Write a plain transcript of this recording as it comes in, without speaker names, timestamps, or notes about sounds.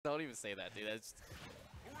Don't even say that, dude. That's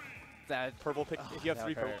that Purple pick. If you have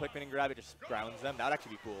 3 purple Pikmin and grab it, just grounds them. That would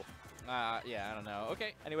actually be cool. Yeah, I don't know.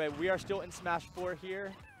 Okay. Anyway, we are still in Smash 4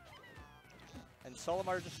 here. And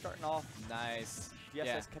Soulimar just starting off. Nice.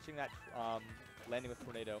 DSS catching that landing with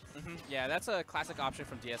Tornado. Yeah, that's a classic option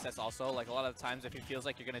from DSS also. Like a lot of the times if he feels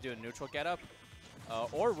like you're going to do a neutral getup,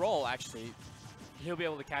 or roll actually, he'll be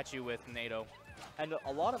able to catch you with NATO. And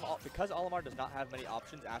a lot of, because Olimar does not have many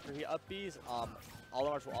options after he up Bs,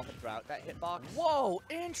 Olimars will often throw out that hitbox. Whoa,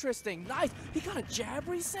 interesting. Nice. He got a jab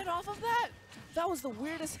reset off of that? That was the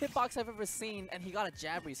weirdest hitbox I've ever seen, and he got a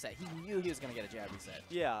jab reset. He knew he was going to get a jab reset.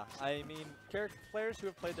 Yeah, I mean, players who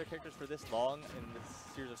have played their characters for this long in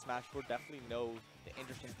this series of Smash 4 definitely know the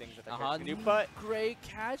interesting things that their characters can do. But great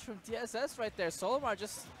catch from DSS right there. Solimar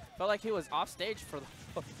just felt like he was off stage for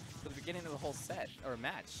the beginning of the whole set, or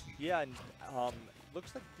match. Yeah, and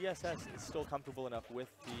looks like DSS is still comfortable enough with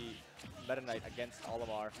the Meta Knight against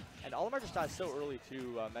Olimar. And Olimar just died so early to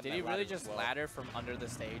Meta Knight. Did he really just ladder from under the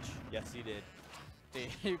stage? Yes, he did.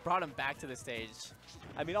 He brought him back to the stage.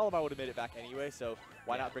 I mean, Olimar would have made it back anyway, so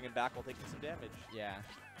why not bring him back while taking some damage? Yeah,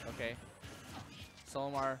 okay.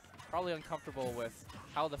 Solimar probably uncomfortable with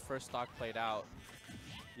how the first stock played out.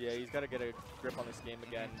 Yeah, he's got to get a grip on this game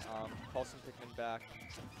again. Call some Pikmin back.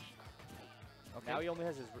 Okay. Now he only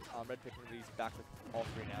has his red Pikmin, but he's back with all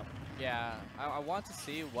 3 now. Yeah, I want to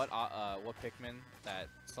see what Pikmin that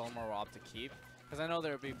Solimar will opt to keep. Because I know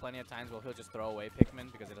there will be plenty of times where he'll just throw away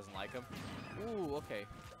Pikmin because he doesn't like them. Ooh, okay.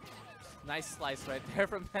 Nice slice right there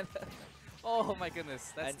from Meta. Oh my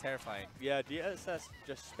goodness, that's terrifying. Yeah, DSS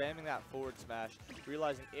just spamming that forward smash,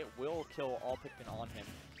 realizing it will kill all Pikmin on him.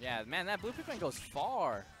 Yeah, man, that blue Pikmin goes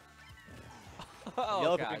far. Oh,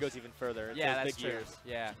 yellow Pikmin goes even further. Yeah, that's true. Ears.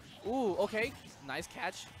 Yeah. Ooh, okay. Nice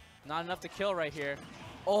catch. Not enough to kill right here.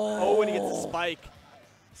 Oh, and he gets a spike.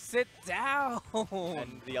 Sit down.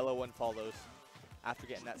 And the yellow one follows. After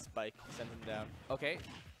getting that spike, sends him down. Okay.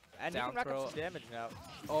 And down he can rack throw. up some damage now.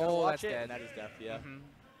 Oh, that's dead. And that is death, yeah.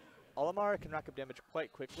 Olimar can rack up damage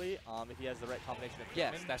quite quickly if he has the right combination of Pikmin.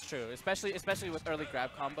 Yes, that's true. Especially with early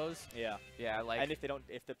grab combos. Yeah. Yeah, like. And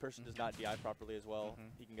if the person does not DI properly as well,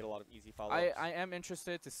 he can get a lot of easy follow-ups. I am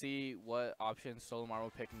interested to see what options Solimar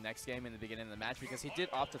will pick next game in the beginning of the match because he did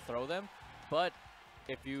opt to throw them, but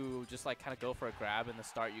if you just like kind of go for a grab in the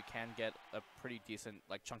start, you can get a pretty decent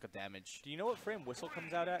like chunk of damage. Do you know what frame Whistle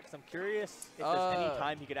comes out at? Because I'm curious if there's any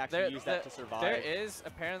time he could actually use that to survive. There is.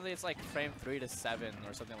 Apparently, it's like frame 3 to 7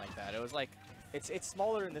 or something like that. It was like it's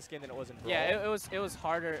smaller in this game than it was in Brawl. Yeah, it was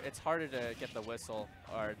harder. It's harder to get the Whistle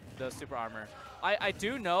or the super armor. I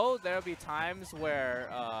do know there'll be times where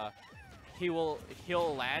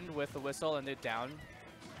he'll land with the Whistle and do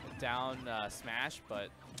down smash, but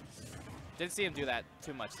didn't see him do that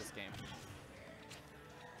too much this game.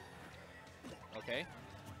 Okay.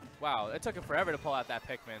 Wow, it took him forever to pull out that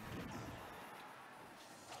Pikmin.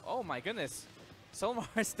 Oh my goodness.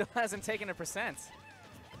 Solimar still hasn't taken a percent.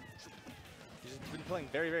 He's just been playing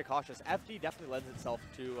very, very cautious. FD definitely lends itself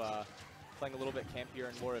to playing a little bit campier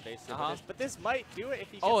and more evasive. But this might do it if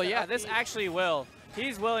he gets Oh yeah, this actually will.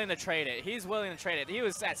 He's willing to trade it. He's willing to trade it. He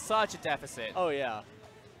was at such a deficit. Oh yeah.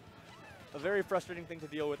 A very frustrating thing to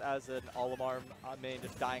deal with as an Olimar main,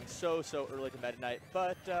 just dying so early to Meta Knight.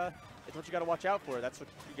 But it's what you got to watch out for. That's what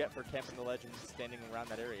you get for camping the ledge and standing around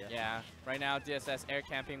that area. Yeah, right now DSS air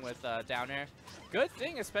camping with down air. Good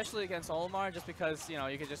thing, especially against Olimar, just because you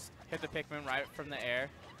could just hit the Pikmin right from the air.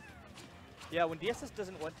 Yeah, when DSS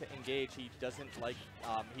doesn't want to engage, he doesn't like.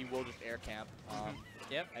 He will just air camp.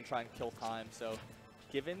 And try and kill time. So,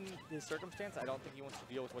 given his circumstance, I don't think he wants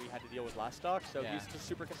to deal with what he had to deal with last stock. So he's just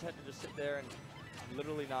super content to just sit there and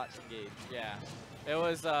literally not engage. Yeah, it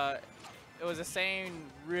was a saying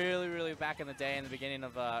really back in the day in the beginning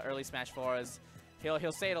of early Smash 4s.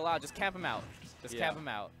 He'll say it aloud, just camp him out. Just camp him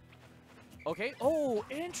out. Okay. Oh,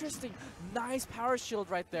 interesting. Nice power shield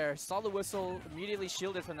right there. Saw the Whistle, immediately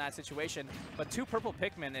shielded from that situation. But 2 purple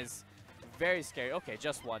Pikmin is very scary. Okay,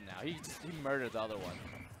 just 1 now. He murdered the other one.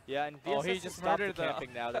 Yeah, and DSS he just stopped murdered the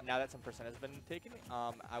camping now that some percent has been taken.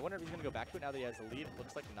 I wonder if he's going to go back to it now that he has the lead. It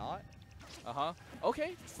looks like not.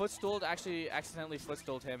 Okay, footstooled, actually accidentally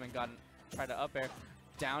footstooled him and tried to up air.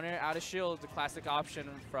 Down air, out of shield, the classic option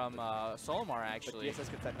from Solimar, actually. But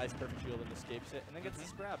DSS gets that nice perfect shield and escapes it, and then gets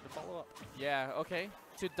this grab to follow up. Yeah, okay.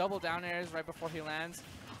 2 double down airs right before he lands.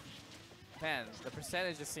 Man, the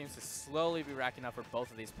percentage just seems to slowly be racking up for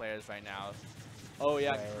both of these players right now. Oh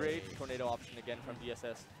yeah, great tornado option again from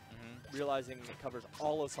DSS. Realizing it covers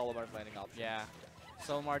all of Solimar's landing options. Yeah.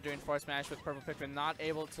 Solimar doing force smash with purple Pikmin, not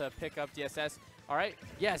able to pick up DSS. All right.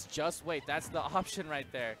 Yes, just wait. That's the option right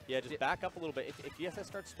there. Yeah, just back up a little bit. If DSS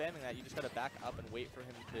starts spamming that, you just got to back up and wait for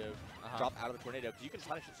him to drop out of the tornado, because you can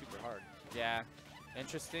punish it super hard. Yeah.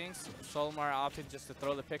 Interesting. Solimar opted just to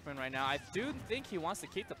throw the Pikmin right now. I do think he wants to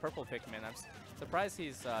keep the purple Pikmin. I'm surprised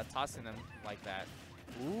he's tossing them like that.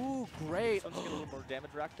 Ooh, great. This one's getting a little more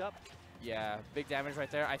damage racked up. Yeah, big damage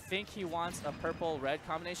right there. I think he wants a purple-red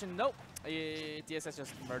combination. Nope. DSS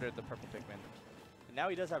just murdered the purple Pikmin. And now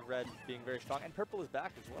he does have red being very strong, and purple is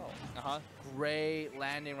back as well. Great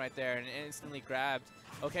landing right there, and instantly grabbed.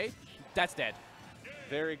 Okay, that's dead.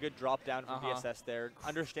 Very good drop down from DSS there,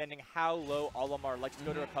 understanding how low Olimar likes to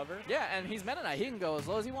go to recover. Yeah, and he's Meta Knight. He can go as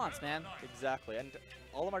low as he wants, man. Exactly, and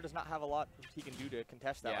Olimar does not have a lot he can do to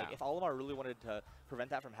contest that. Yeah. Like, if Olimar really wanted to prevent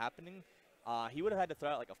that from happening, he would have had to throw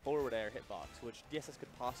out like a forward air hitbox, which DSS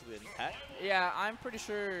could possibly have. Yeah, I'm pretty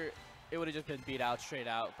sure it would have just been beat out straight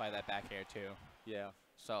out by that back air too. Yeah.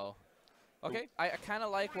 So, okay, I kind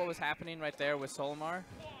of like what was happening right there with Solimar.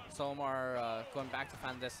 Solimar going back to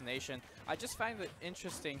Final Destination. I just find it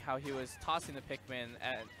interesting how he was tossing the Pikmin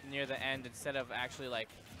near the end instead of actually like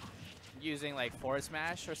using like Forward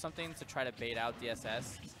Smash or something to try to bait out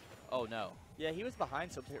DSS. Oh no. Yeah, he was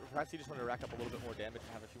behind, so perhaps he just wanted to rack up a little bit more damage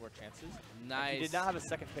and have a few more chances. Nice. And he did not have a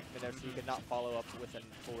second Pikmin there, so he could not follow up with a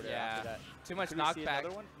forward air after that. Too much Could we see knockback.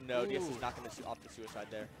 another one? No, DSS is not going to opt the suicide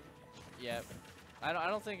there. Yep. I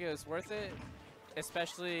don't think it was worth it,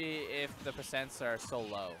 especially if the percents are so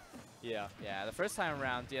low. Yeah. Yeah, the first time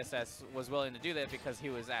around, DSS was willing to do that because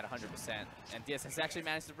he was at 100%, and DSS actually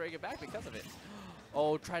managed to bring it back because of it.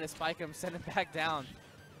 Oh, try to spike him, send him back down.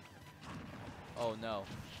 Oh no.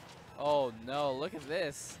 Oh no, look at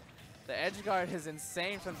this. The edge guard is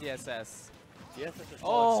insane from DSS. DSS is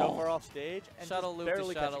falling so far off stage and shuttle loop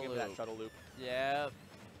barely to shuttle catching him with that shuttle loop. Yeah. Right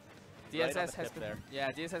DSS has been,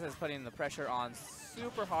 DSS is putting the pressure on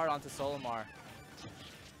super hard onto Solimar.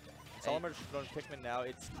 Solimar's throwing Pikmin now.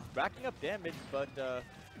 It's racking up damage, but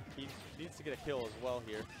he needs to get a kill as well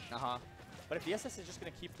here. But if DSS is just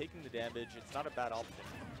going to keep taking the damage, it's not a bad option.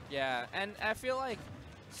 Yeah, and I feel like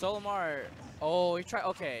Solimar, he tried,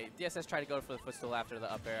 okay, DSS tried to go for the footstool after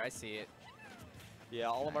the up air. I see it. Yeah,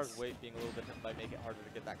 Olimar's weight being a little different might make it harder to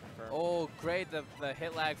get that confirmed. Oh, great. The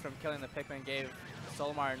hit lag from killing the Pikmin gave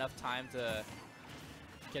Solimar enough time to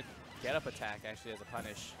get up attack, actually, as a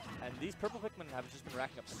punish. And these purple Pikmin have just been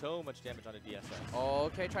racking up so much damage onto DSS. Oh,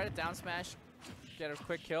 okay. Try to down smash. Get a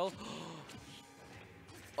quick kill.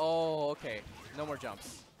 Oh, okay. No more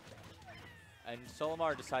jumps. And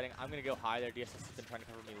Solimar deciding, I'm going to go high there. DSS has been trying to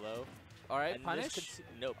cover me low. All right, and punish?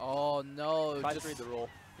 Nope. Oh, no. Tries to read the roll.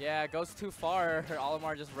 Yeah, goes too far.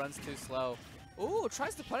 Olimar just runs too slow. Ooh,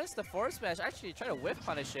 tries to punish the forward smash. Actually, try to whip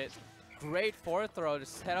punish it. Great forward throw.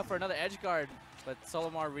 Just head up for another edge guard. But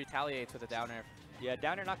Solimar retaliates with a down air. Yeah,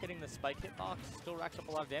 down air not getting the spike hitbox. Still racks up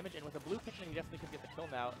a lot of damage. And with a blue Pikmin, he definitely could get the kill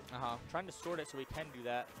now. Trying to sort it so he can do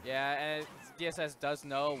that. Yeah, and DSS does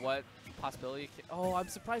know what possibility. Oh, I'm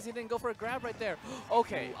surprised he didn't go for a grab right there.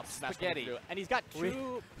 Okay, Ooh, spaghetti. And he's got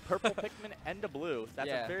two purple Pikmin and a blue. That's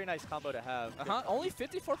a very nice combo to have. Only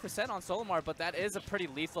 54% on Solimar, but that is a pretty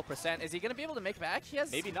lethal percent. Is he going to be able to make back? He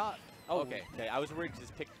has. Maybe not. Oh, okay. Okay, I was worried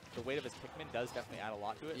because the weight of his Pikmin does definitely add a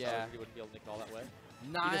lot to it. Yeah. So I was worried he wouldn't be able to make it all that way.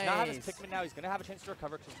 Nice. He does not have his Pikmin now. He's going to have a chance to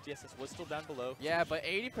recover because DSS was still down below. Yeah, but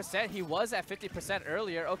 80%. He was at 50%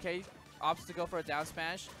 earlier. Okay, opts to go for a down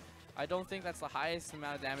smash. I don't think that's the highest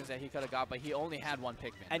amount of damage that he could have got, but he only had one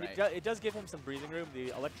Pikmin. And right? it does give him some breathing room. The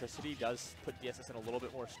electricity does put DSS in a little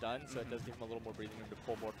bit more stun, so it does give him a little more breathing room to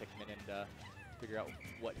pull more Pikmin and figure out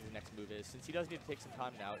what his next move is. Since he does need to take some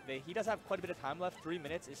time now, he does have quite a bit of time left. 3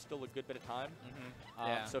 minutes is still a good bit of time.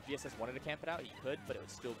 So if DSS wanted to camp it out, he could, but it would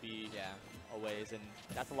still be a ways, and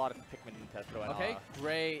that's a lot of Pikmin to throw out. Okay,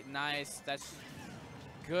 great, nice. That's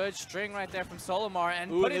good string right there from Solimar, and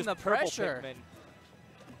Ooh, putting the pressure. Pikmin.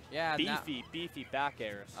 Yeah, beefy back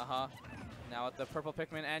airs. Now with the purple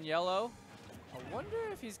Pikmin and yellow, I wonder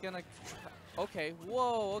if he's gonna. Okay,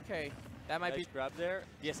 whoa, okay. That might be grab there.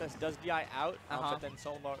 DSS does DI out, but then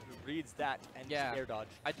Solimar reads that and just air dodge.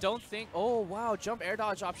 I don't think. Oh wow, jump air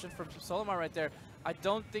dodge option from Solimar right there. I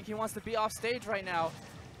don't think he wants to be off stage right now.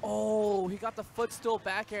 Oh, he got the footstool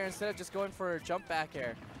back air instead of just going for a jump back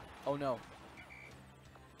air. Oh no.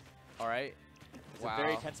 All right. It's a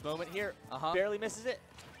very tense moment here. Barely misses it.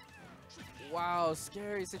 Wow,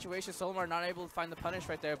 scary situation. Solimar not able to find the punish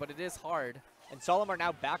right there, but it is hard. And Solimar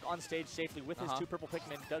now back on stage safely with his two purple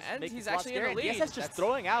Pikmin. Does and make he's this actually in the lead. DSS just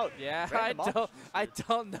throwing out. Yeah, I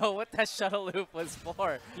don't know what that shuttle loop was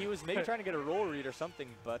for. He was maybe trying to get a roll read or something,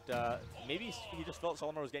 but maybe he just felt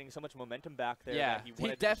Solimar was getting so much momentum back there. Yeah, that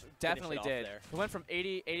he definitely did. He went from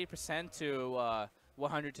 80% to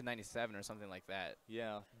 100 to 97 or something like that.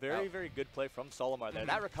 Yeah, very, very good play from Soulimar there.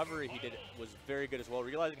 That recovery he did was very good as well,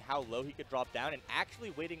 realizing how low he could drop down and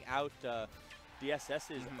actually waiting out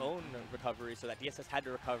DSS's own recovery so that DSS had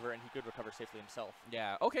to recover and he could recover safely himself.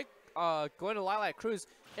 Yeah, okay. Going to Lilat Cruz.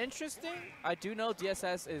 Interesting. I do know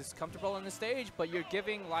DSS is comfortable on the stage, but you're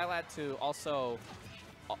giving Lilat to also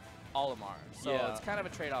Olimar. So yeah. It's kind of a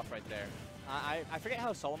trade-off right there. I forget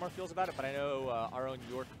how Soulimar feels about it, but I know our own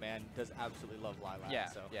York man does absolutely love Lilat. Yeah,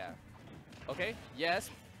 so. yeah. Okay, yes,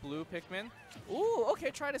 blue Pikmin. Ooh, okay,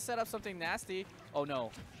 try to set up something nasty. Oh,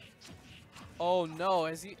 no. Oh, no,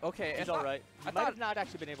 is he? Okay. He's all right. He might have not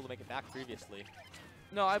actually been able to make it back previously.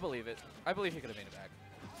 No, I believe it. I believe he could have made it back.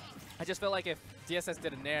 I just felt like if DSS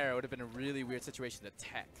did a nair, it would have been a really weird situation to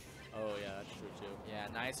tech. Oh, yeah, that's true, too. Yeah,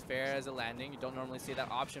 nice fair as a landing. You don't normally see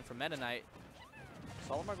that option from Meta Knight.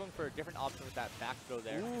 Soulimar going for a different option with that back throw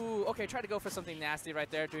there. Ooh, okay, try to go for something nasty right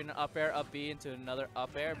there, doing an up air, up B into another up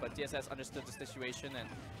air, but DSS understood the situation and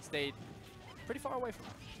stayed pretty far away from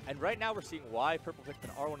it. And right now we're seeing why purple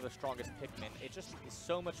Pikmin are one of the strongest Pikmin. It just is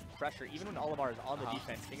so much pressure, even when Olimar is on the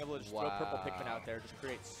defense, being able to just throw purple Pikmin out there just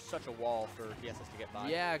creates such a wall for DSS to get by.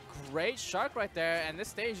 Yeah, great shark right there, and this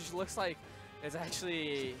stage looks like it's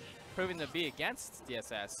actually proving to be against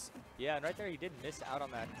DSS. Yeah, and right there he did miss out on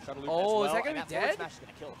that shuttle loop as well. Is that going to be dead? Smash is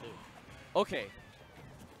going to kill too. Okay.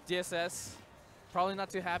 DSS, probably not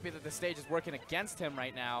too happy that the stage is working against him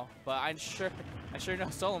right now, but I sure know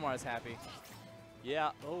Soulimar is happy.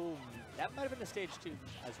 Yeah, oh, that might have been the stage too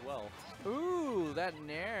as well. Ooh, that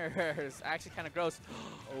nair is actually kind of gross.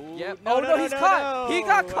 Oh, yep. No, he's caught. No. He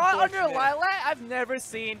got caught under Lilat. I've never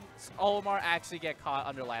seen Olimar actually get caught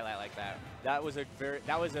under Lilat like that. That was a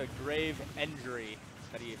grave injury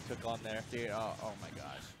that he took on there. Dude, oh my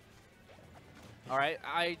gosh. All right,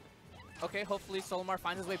 okay, hopefully Soulimar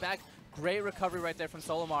finds his way back. Great recovery right there from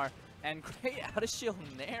Soulimar, and great out of shield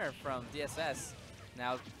nair from DSS.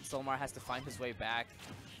 Now Soulimar has to find his way back.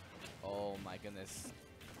 Oh my goodness.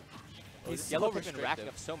 He's yellow Pikmin racking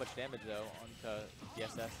up so much damage though onto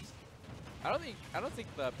DSS. I don't think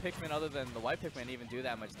the Pikmin other than the white Pikmin even do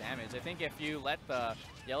that much damage. I think if you let the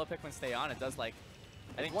yellow Pikmin stay on, it does like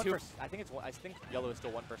I think yellow is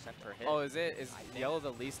still 1% per hit. Oh, is it? Is yellow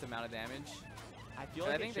the least amount of damage? I feel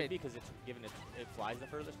like it should be because it's given it flies the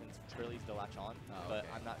furthest and it's really easy to latch on. But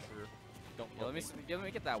I'm not sure. Let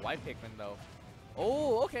me get that white Pikmin though.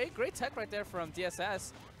 Oh, okay, great tech right there from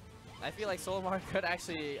DSS. I feel like Soulimar could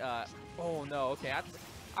actually. Oh no, okay,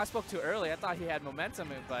 I spoke too early. I thought he had momentum,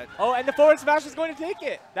 but. Oh, and the forward smash is going to take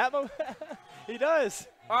it. That he does.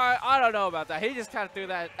 I don't know about that. He just kind of threw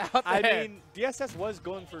that out there. I mean, DSS was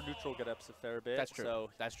going for neutral get-ups a fair bit. That's true. So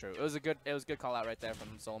that's true. It was a good call out right there from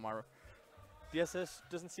Soulimar. DSS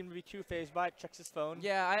doesn't seem to be too phased by it. Checks his phone.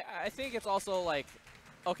 Yeah, I think it's also like,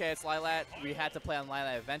 okay, it's Lilat. We had to play on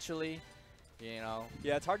Lilat eventually. You know.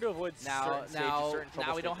 Yeah, it's hard to avoid now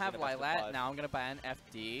we don't have Lilat. Now I'm gonna buy an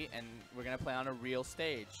FD and we're gonna play on a real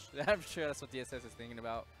stage. I'm sure that's what DSS is thinking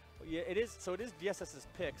about. Yeah, it is. So it is DSS's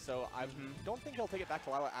pick. So I don't think he'll take it back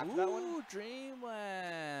to Lilat after that one. Ooh,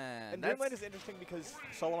 Dreamland. And Dreamland is interesting because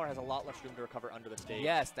Soulimar has a lot less room to recover under the stage.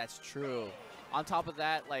 Yes, that's true. On top of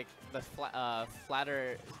that, like the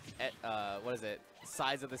flatter, what is it?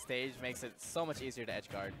 Size of the stage makes it so much easier to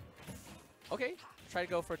edge guard. Okay. Try to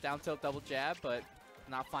go for down tilt double jab, but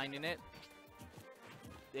not finding it.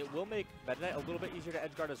 It will make Meta Knight a little bit easier to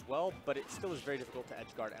edge guard as well, but it still is very difficult to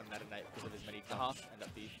edge guard and Meta Knight because of his many jumps and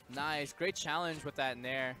up B. Nice, great challenge with that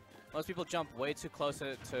nair. Most people jump way too close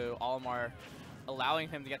to Olimar, allowing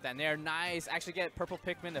him to get that nair. Nice, actually get purple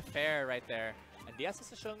Pikmin to fair right there. And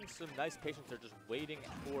DSS is showing some nice patience. They're just waiting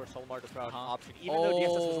for Soulimar to throw out an option, even though DSS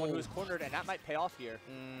was the one who was cornered, and that might pay off here.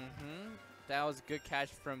 That was a good catch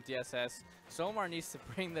from DSS. Soulimar needs to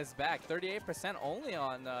bring this back. 38% only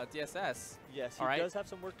on DSS. Yes, he does have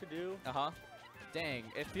some work to do. Dang,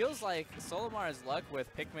 it feels like Soulimar's luck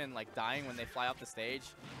with Pikmin like dying when they fly off the stage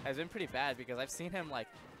has been pretty bad because I've seen him like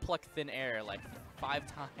pluck thin air like 5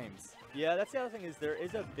 times. Yeah, that's the other thing is there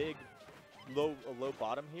is a big low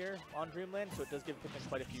bottom here on Dreamland, so it does give Pikmin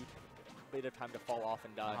quite a bit of time to fall off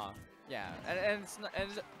and die. Yeah, and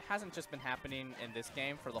it hasn't just been happening in this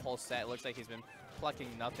game for the whole set. It looks like he's been plucking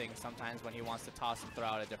nothing sometimes when he wants to toss and throw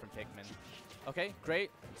out a different Pikmin. Okay,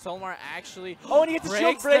 great. Soulimar actually and he gets the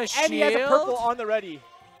shield break, and he has a purple on the ready.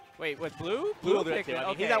 Wait, with blue? Blue Pikmin.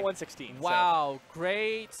 Okay. He's at 116. Wow,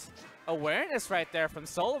 great awareness right there from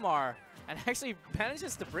Soulimar, and actually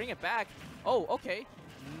manages to bring it back. Oh, okay.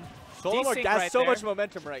 Soulimar has so much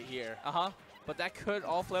momentum right here. But that could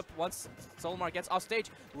all flip once Soulimar gets off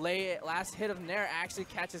stage. Last hit of nair actually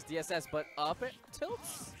catches DSS, but up it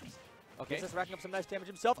tilts. Okay. DSS racking up some nice damage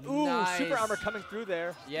himself. Ooh, nice. super armor coming through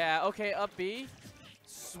there. Yeah, okay, up B.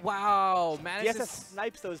 Wow, manages DSS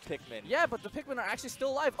snipes those Pikmin. Yeah, but the Pikmin are actually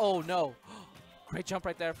still alive. Oh, no. Great jump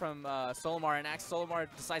right there from Soulimar, and Soulimar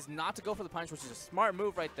decides not to go for the punch, which is a smart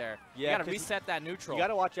move right there. Yeah, you got to reset that neutral. You got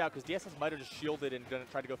to watch out, because DSS might have just shielded and going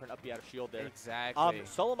to try to go for an up B out of shield there. Exactly.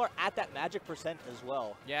 Soulimar at that magic percent as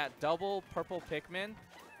well. Yeah, double purple Pikmin,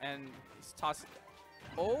 and he's tossed.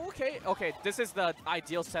 Oh, okay, this is the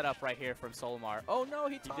ideal setup right here from Soulimar. Oh, no,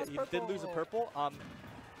 he tossed purple. He did lose a purple.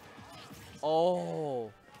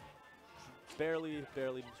 Oh. Barely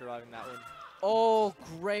surviving that one. Oh,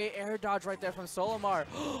 great air dodge right there from Soulimar.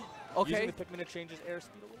 Okay. Using the Pikmin to change his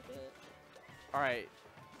airspeed a little bit. All right.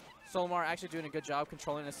 Soulimar actually doing a good job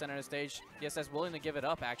controlling the center of the stage. DSS willing to give it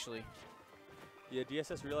up, actually. Yeah,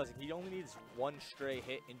 DSS realizing he only needs one stray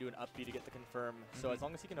hit into an up B to get the confirm. So as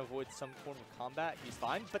long as he can avoid some form of combat, he's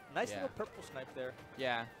fine. But nice little purple snipe there.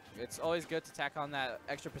 Yeah, it's always good to tack on that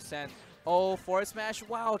extra percent. Oh, forward smash.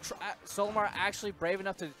 Wow, Soulimar actually brave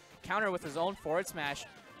enough to counter with his own forward smash.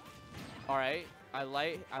 All right, I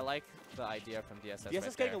like the idea from DSS.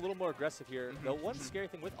 DSS getting a little more aggressive here. The one scary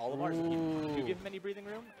thing with Olimar is if you give him any breathing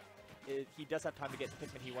room, he does have time to get the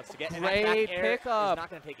Pikmin he wants to get. Great pickup. He's not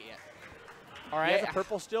going to take it yet. All right. He has a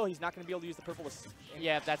purple still. He's not going to be able to use the purple.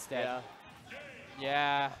 Yeah, that's dead.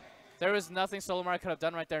 Yeah. There was nothing Soulimar could have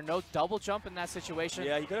done right there. No double jump in that situation.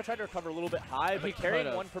 Yeah, he could have tried to recover a little bit high, but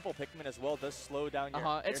carrying one purple Pikmin as well does slow down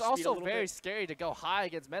your It's also very scary to go high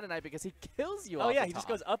against Meta Knight because he kills you. Oh yeah, he just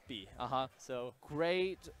goes up B. So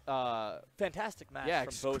great, fantastic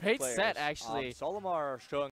match from both great players. set actually. Soulimar showing